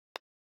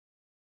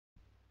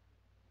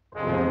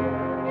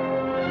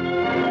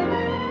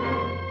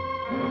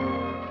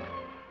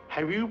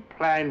Have you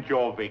planned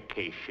your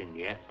vacation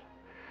yet?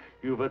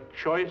 You've a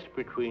choice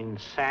between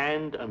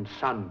sand and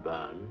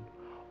sunburn,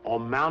 or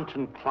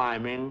mountain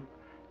climbing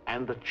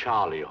and the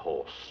Charlie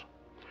horse.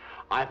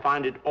 I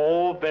find it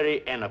all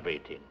very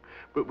enervating,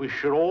 but we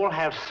should all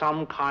have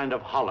some kind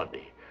of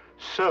holiday.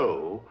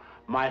 So,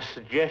 my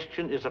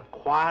suggestion is a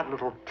quiet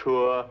little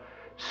tour,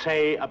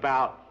 say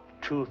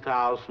about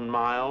 2,000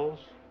 miles.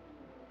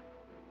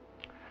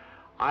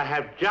 I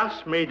have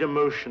just made a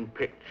motion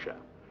picture,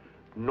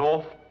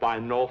 North by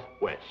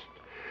Northwest,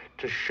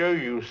 to show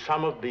you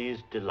some of these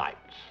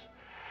delights.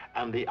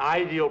 And the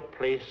ideal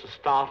place to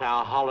start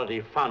our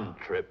holiday fun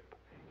trip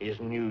is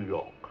New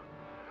York,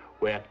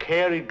 where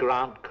Cary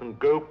Grant can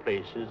go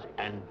places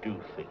and do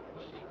things.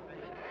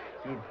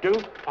 You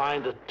don't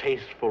find a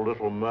tasteful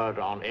little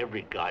murder on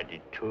every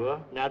guided tour,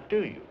 now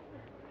do you?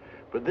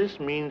 But this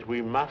means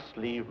we must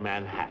leave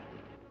Manhattan.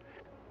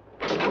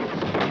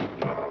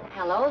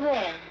 Hello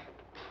there.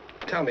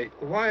 Tell me,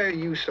 why are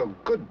you so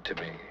good to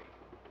me?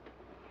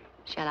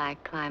 Shall I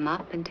climb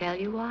up and tell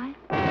you why?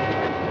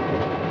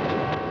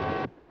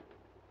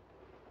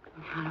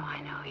 How do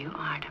I know you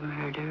aren't a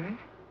murderer?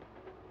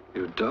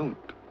 You don't.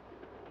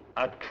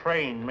 A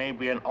train may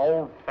be an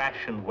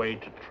old-fashioned way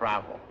to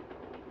travel,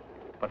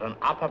 but an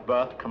upper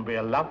berth can be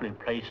a lovely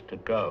place to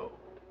go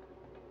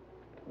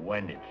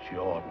when it's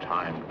your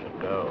time to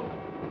go.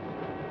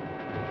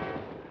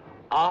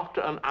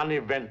 After an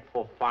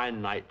uneventful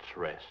fine night's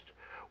rest,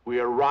 we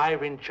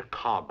arrive in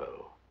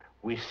Chicago.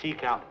 We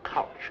seek out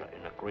culture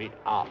in a great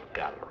art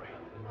gallery.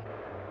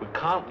 We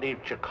can't leave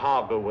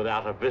Chicago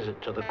without a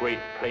visit to the Great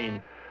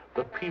Plain.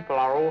 The people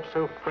are all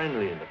so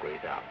friendly in the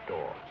great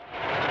outdoors.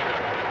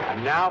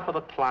 And now for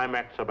the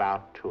climax of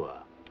our tour,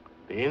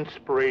 the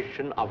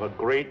inspiration of a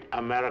great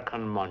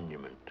American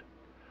monument,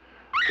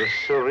 the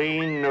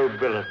serene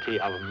nobility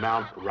of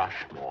Mount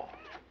Rushmore.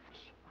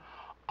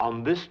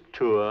 On this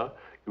tour,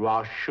 you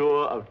are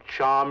sure of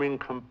charming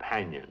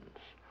companions,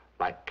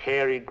 like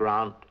Cary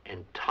Grant,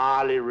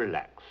 entirely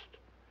relaxed,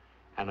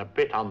 and a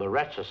bit on the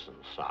reticent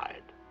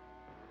side.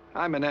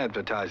 I'm an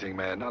advertising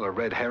man, not a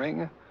red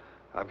herring.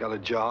 I've got a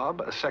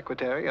job, a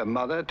secretary, a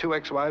mother, 2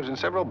 ex-wives, and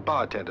several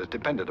bartenders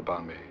dependent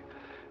upon me.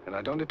 And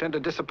I don't intend to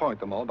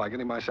disappoint them all by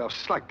getting myself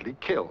slightly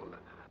killed.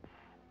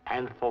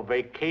 And for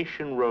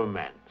vacation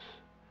romance,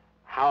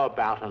 how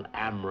about an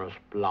amorous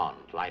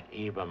blonde like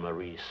Eva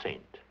Marie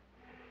Saint?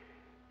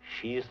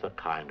 She's the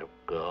kind of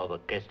girl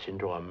that gets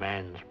into a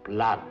man's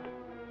blood,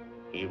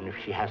 even if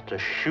she has to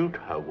shoot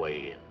her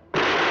way in.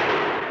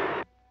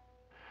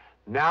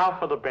 Now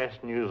for the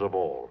best news of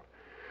all.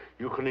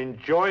 You can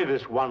enjoy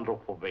this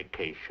wonderful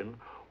vacation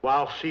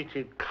while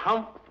seated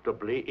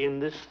comfortably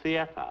in this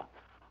theater.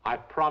 I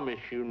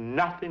promise you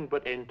nothing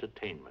but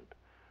entertainment.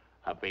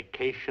 A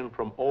vacation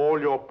from all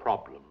your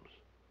problems,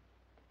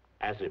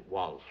 as it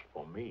was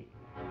for me.